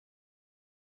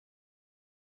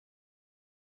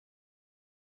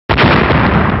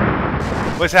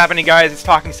What's happening, guys? It's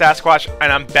Talking Sasquach,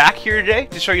 and I'm back here today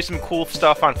to show you some cool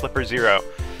stuff on Flipper Zero.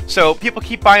 So people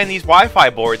keep buying these Wi-Fi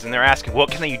boards, and they're asking,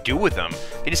 what can you do with them?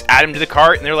 They just add them to the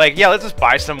cart, and they're like, yeah, let's just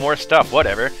buy some more stuff,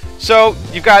 whatever. So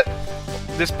you've got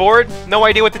this board, no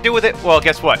idea what to do with it? Well,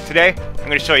 guess what? Today, I'm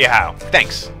going to show you how.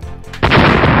 Thanks.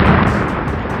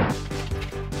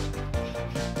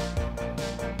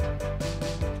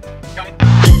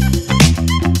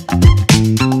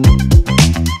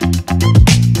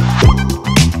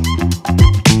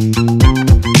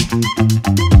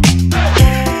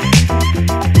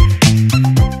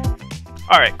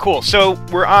 Alright, cool. So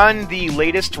we're on the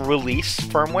latest release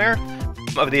firmware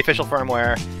of the official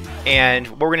firmware, and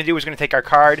what we're going to do is we're going to take our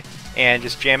card and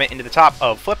just jam it into the top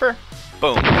of Flipper.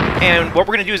 Boom. And what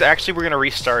we're going to do is actually we're going to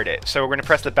restart it. So we're going to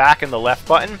press the back and the left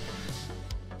button.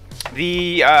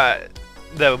 The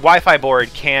Wi-Fi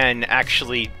board can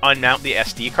actually unmount the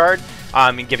SD card,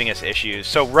 and giving us issues.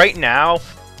 So right now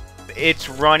it's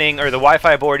running, or the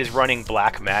Wi-Fi board is running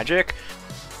Black Magic,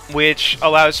 which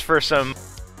allows for some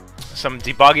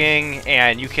debugging,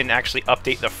 and you can actually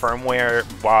update the firmware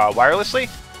wirelessly,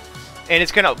 and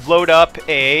it's going to load up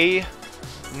a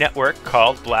network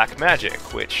called Black Magic,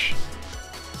 which,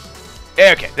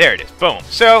 okay, there it is. Boom.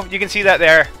 So you can see that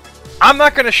there. I'm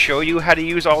not going to show you how to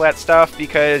use all that stuff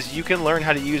because you can learn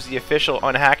how to use the official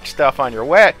unhacked stuff on your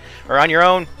on your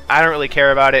own. I don't really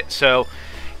care about it. So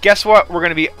guess what? We're going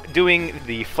to be doing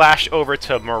the flash over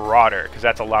to Marauder because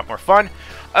that's a lot more fun.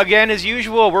 Again, as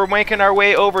usual, we're making our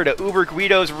way over to Uber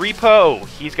Guido's repo.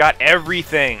 He's got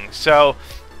everything. So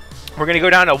we're going to go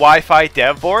down to Wi-Fi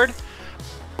Dev Board.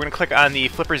 We're going to click on the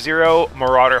Flipper Zero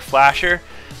Marauder Flasher,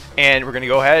 and we're going to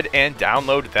go ahead and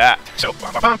download that. So,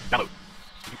 download.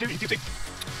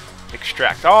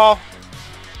 Extract all.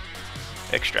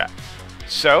 Extract.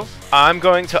 So, I'm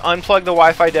going to unplug the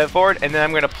Wi-Fi Dev Board, and then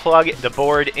I'm going to plug the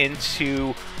board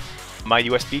into my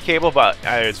USB cable, but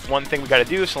there's one thing we got to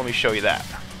do, so let me show you that.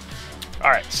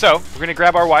 Alright, so we're going to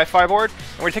grab our Wi-Fi board, and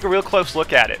we're going to take a real close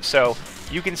look at it. So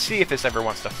you can see if this ever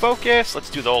wants to focus. Let's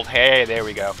do the old, hey, there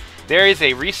we go. There is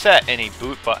a reset and a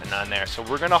boot button on there. So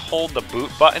we're going to hold the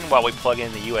boot button while we plug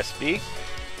in the USB.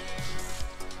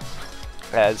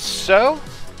 As so.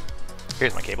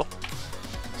 Here's my cable.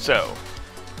 So,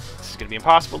 this is going to be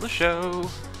impossible to show.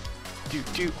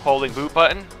 Holding boot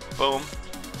button. Boom.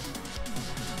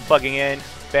 Plugging in.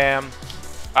 Bam.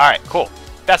 Alright, cool.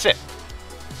 That's it.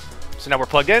 So now we're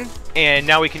plugged in, and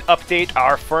now we can update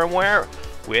our firmware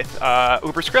with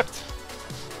UberScript.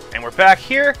 And we're back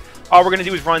here. All we're going to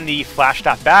do is run the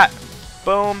flash.bat.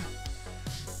 Boom.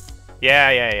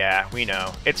 Yeah, we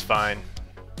know. It's fine.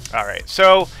 Alright,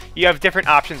 so you have different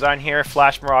options on here.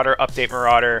 Flash Marauder, Update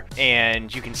Marauder,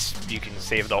 and you can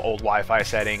save the old Wi-Fi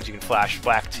settings. You can flash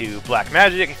back to Black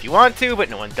Magic if you want to, but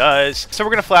no one does. So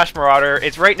we're going to flash Marauder.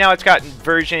 Right now it's got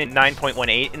version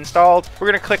 9.18 installed. We're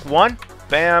going to click 1.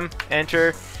 Bam,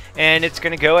 enter, and it's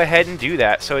going to go ahead and do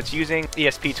that. So it's using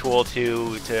ESP tool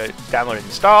to download and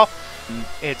install.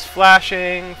 It's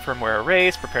flashing, firmware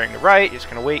erase, preparing to write. It's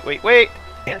going to wait.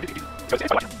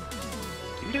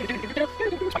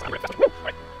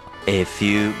 A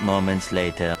few moments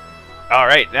later.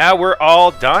 Alright, now we're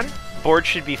all done. Board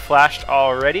should be flashed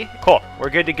already. Cool, we're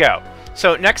good to go.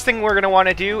 So next thing we're going to want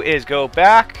to do is go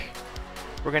back.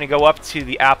 We're going to go up to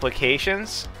the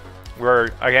applications.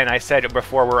 Again, I said it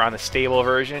before, we're on the stable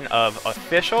version of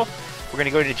official. We're going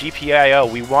to go to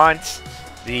GPIO. We want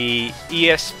the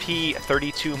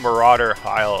ESP32 Marauder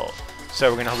file.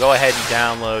 So we're going to go ahead and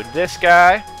download this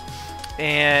guy.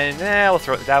 And we'll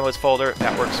throw it in the downloads folder.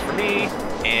 That works for me.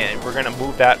 And we're going to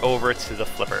move that over to the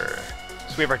Flipper.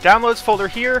 So we have our downloads folder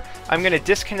here. I'm going to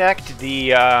disconnect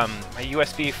the my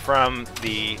USB from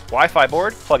the Wi-Fi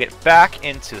board, plug it back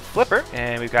into the Flipper,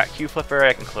 and we've got Q Flipper.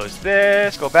 I can close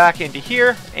this, go back into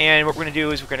here, and what we're going to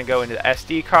do is we're going to go into the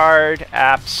SD card,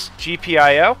 apps,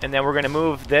 GPIO, and then we're going to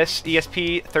move this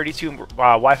ESP32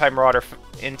 Wi-Fi Marauder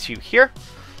into here.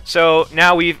 So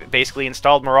now we've basically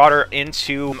installed Marauder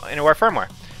into our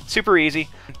firmware. Super easy.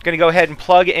 I'm going to go ahead and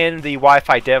plug in the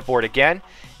Wi-Fi Dev Board again,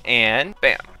 and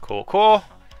bam. Cool.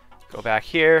 Go back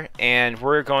here, and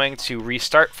we're going to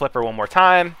restart Flipper one more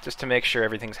time just to make sure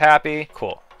everything's happy.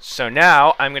 Cool. So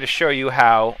now I'm going to show you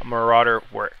how Marauder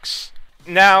works.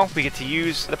 Now we get to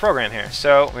use the program here.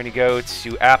 So we're going to go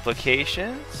to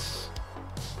Applications.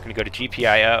 We're going to go to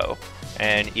GPIO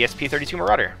and ESP32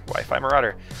 Marauder, Wi-Fi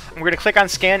Marauder. And we're going to click on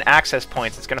Scan Access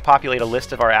Points. It's going to populate a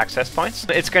list of our access points.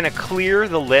 It's going to clear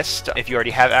the list if you already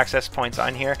have access points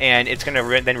on here, and it's going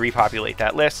to then repopulate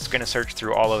that list. It's going to search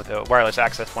through all of the wireless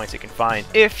access points it can find.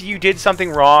 If you did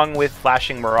something wrong with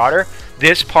flashing Marauder,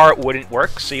 this part wouldn't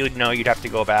work, so you'd have to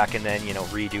go back and then,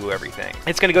 redo everything.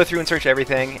 It's going to go through and search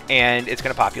everything, and it's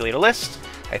going to populate a list.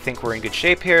 I think we're in good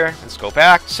shape here. Let's go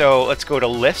back. So let's go to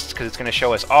list, because it's going to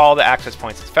show us all the access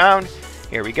points it's found.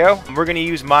 Here we go. We're going to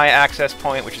use my access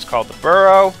point, which is called the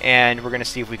burrow, and we're going to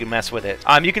see if we can mess with it.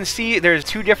 You can see there's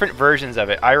two different versions of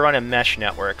it. I run a mesh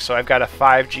network, so I've got a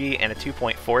 5G and a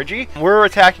 2.4G. We're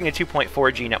attacking a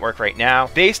 2.4G network right now.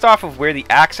 Based off of where the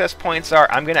access points are,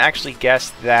 I'm going to actually guess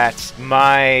that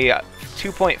my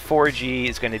 2.4G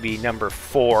is going to be number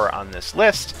 4 on this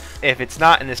list. If it's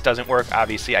not and this doesn't work,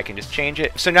 obviously I can just change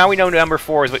it. So now we know number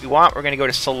 4 is what we want. We're going to go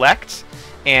to select.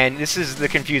 And this is the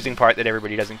confusing part that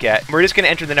everybody doesn't get. We're just going to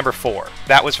enter the number 4.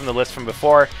 That was from the list from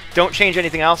before. Don't change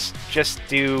anything else. Just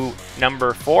do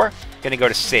number 4. Going to go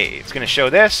to save. It's going to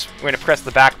show this. We're going to press the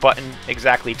back button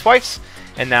exactly twice.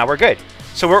 And now we're good.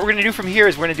 So what we're going to do from here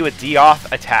is we're going to do a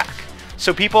deauth attack.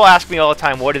 So people ask me all the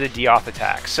time, what are the deauth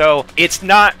attacks? So it's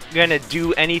not going to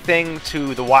do anything to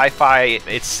the Wi-Fi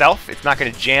itself. It's not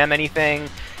going to jam anything.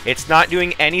 It's not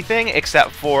doing anything except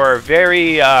for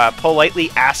very politely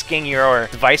asking your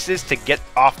devices to get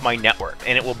off my network,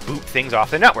 and it will boot things off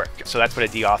the network. So that's what a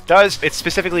deauth does. It's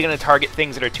specifically going to target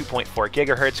things that are 2.4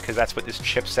 gigahertz because that's what this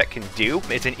chipset can do.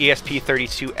 It's an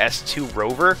ESP32S2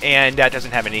 rover, and that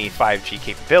doesn't have any 5G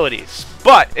capabilities.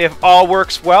 But if all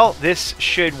works well, this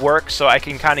should work, so I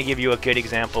can kind of give you a good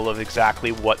example of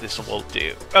exactly what this will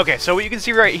do. Okay, so what you can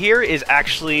see right here is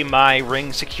actually my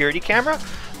Ring security camera.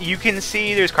 You can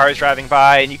see there's cars driving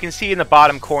by, and you can see in the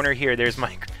bottom corner here, there's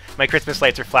my Christmas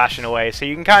lights are flashing away. So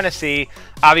you can kind of see,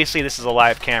 obviously this is a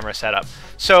live camera setup.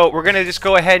 So we're going to just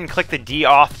go ahead and click the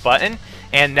deauth button,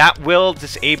 and that will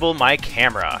disable my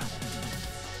camera.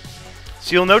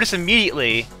 So you'll notice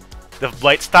immediately the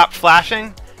light stopped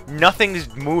flashing.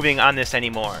 Nothing's moving on this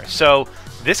anymore. So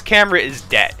this camera is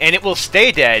dead, and it will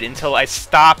stay dead until I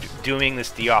stop doing this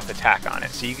deauth attack on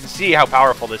it. So you can see how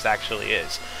powerful this actually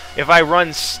is. If I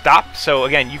run stop, so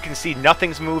again, you can see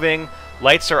nothing's moving,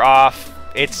 lights are off,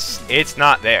 it's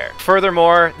not there.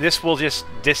 Furthermore, this will just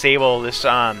disable this,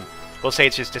 we'll say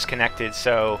it's just disconnected,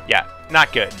 so yeah,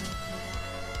 not good.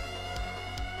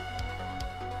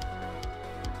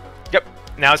 Yep,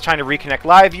 now it's trying to reconnect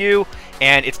live view,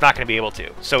 and it's not going to be able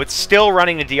to. So it's still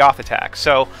running the deauth attack.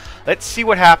 So let's see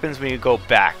what happens when you go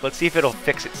back. Let's see if it'll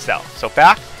fix itself. So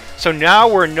back. So now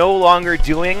we're no longer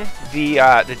doing the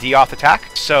deauth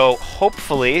attack. So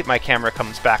hopefully my camera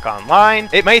comes back online.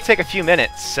 It might take a few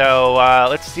minutes. So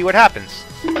let's see what happens.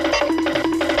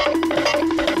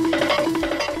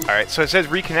 All right. So it says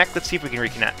reconnect. Let's see if we can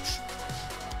reconnect.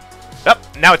 Oh,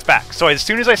 now it's back. So as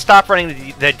soon as I stop running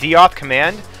the deauth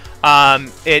command,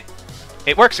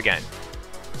 it works again.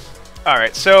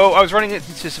 Alright, so I was running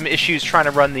into some issues trying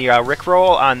to run the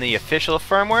Rickroll on the official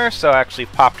firmware, so I actually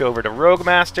popped over to Rogue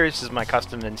Master. This is my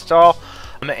custom install,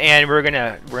 and we're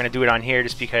gonna do it on here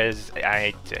just because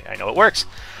I know it works.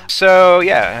 So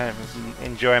yeah,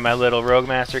 enjoy my little Rogue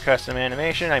Master custom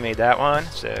animation. I made that one,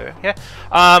 so yeah.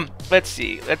 Let's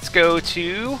see. Let's go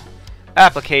to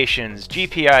Applications,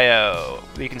 GPIO.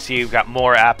 You can see we've got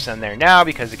more apps in there now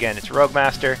because again it's Rogue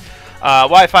Master.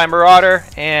 Wi-Fi Marauder,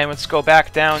 and let's go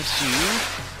back down to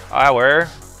our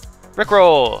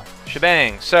Rickroll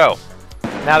shebang. So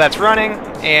now that's running,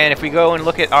 and if we go and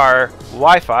look at our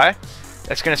Wi-Fi,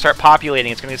 that's going to start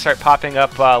populating. It's going to start popping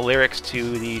up lyrics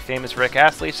to the famous Rick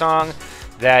Astley song.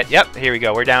 That, yep, here we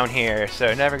go. We're down here.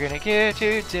 So never gonna get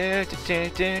you.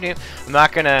 I'm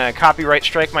not gonna copyright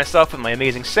strike myself with my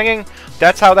amazing singing.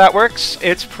 That's how that works.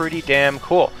 It's pretty damn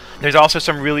cool. There's also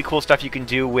some really cool stuff you can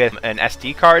do with an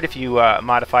SD card if you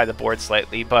modify the board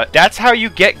slightly, but that's how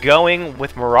you get going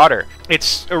with Marauder.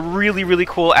 It's a really, really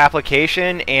cool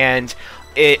application, and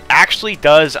it actually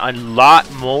does a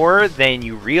lot more than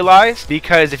you realize,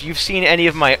 because if you've seen any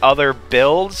of my other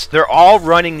builds, they're all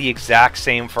running the exact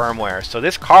same firmware. So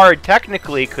this card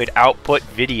technically could output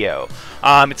video.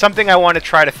 It's something I want to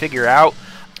try to figure out.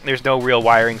 There's no real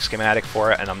wiring schematic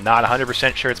for it, and I'm not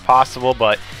 100% sure it's possible,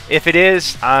 but if it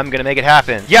is, I'm going to make it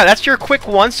happen. Yeah, that's your quick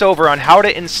once-over on how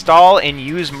to install and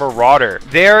use Marauder.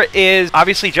 There is,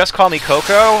 obviously,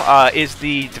 JustCallMeKoKo is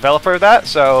the developer of that,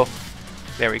 so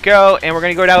there we go. And we're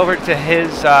going to go down over to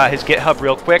his GitHub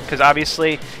real quick, because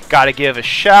obviously, got to give a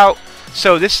shout.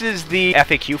 So this is the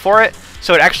FAQ for it.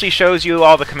 So it actually shows you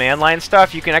all the command line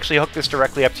stuff. You can actually hook this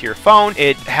directly up to your phone.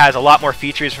 It has a lot more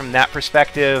features from that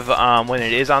perspective when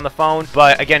it is on the phone.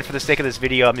 But again, for the sake of this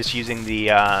video, I'm just using the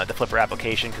Flipper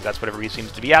application because that's what everybody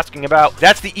seems to be asking about.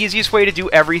 That's the easiest way to do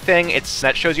everything.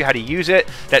 That shows you how to use it.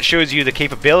 That shows you the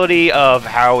capability of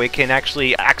how it can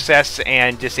actually access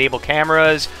and disable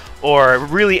cameras or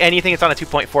really anything that's on a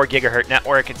 2.4 gigahertz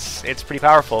network. It's pretty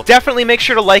powerful. Definitely make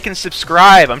sure to like and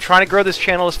subscribe. I'm trying to grow this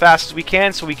channel as fast as we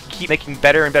can so we can keep making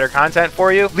better and better content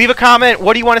for you. Leave a comment.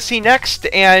 What do you want to see next?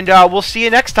 And we'll see you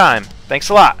next time. Thanks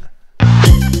a lot.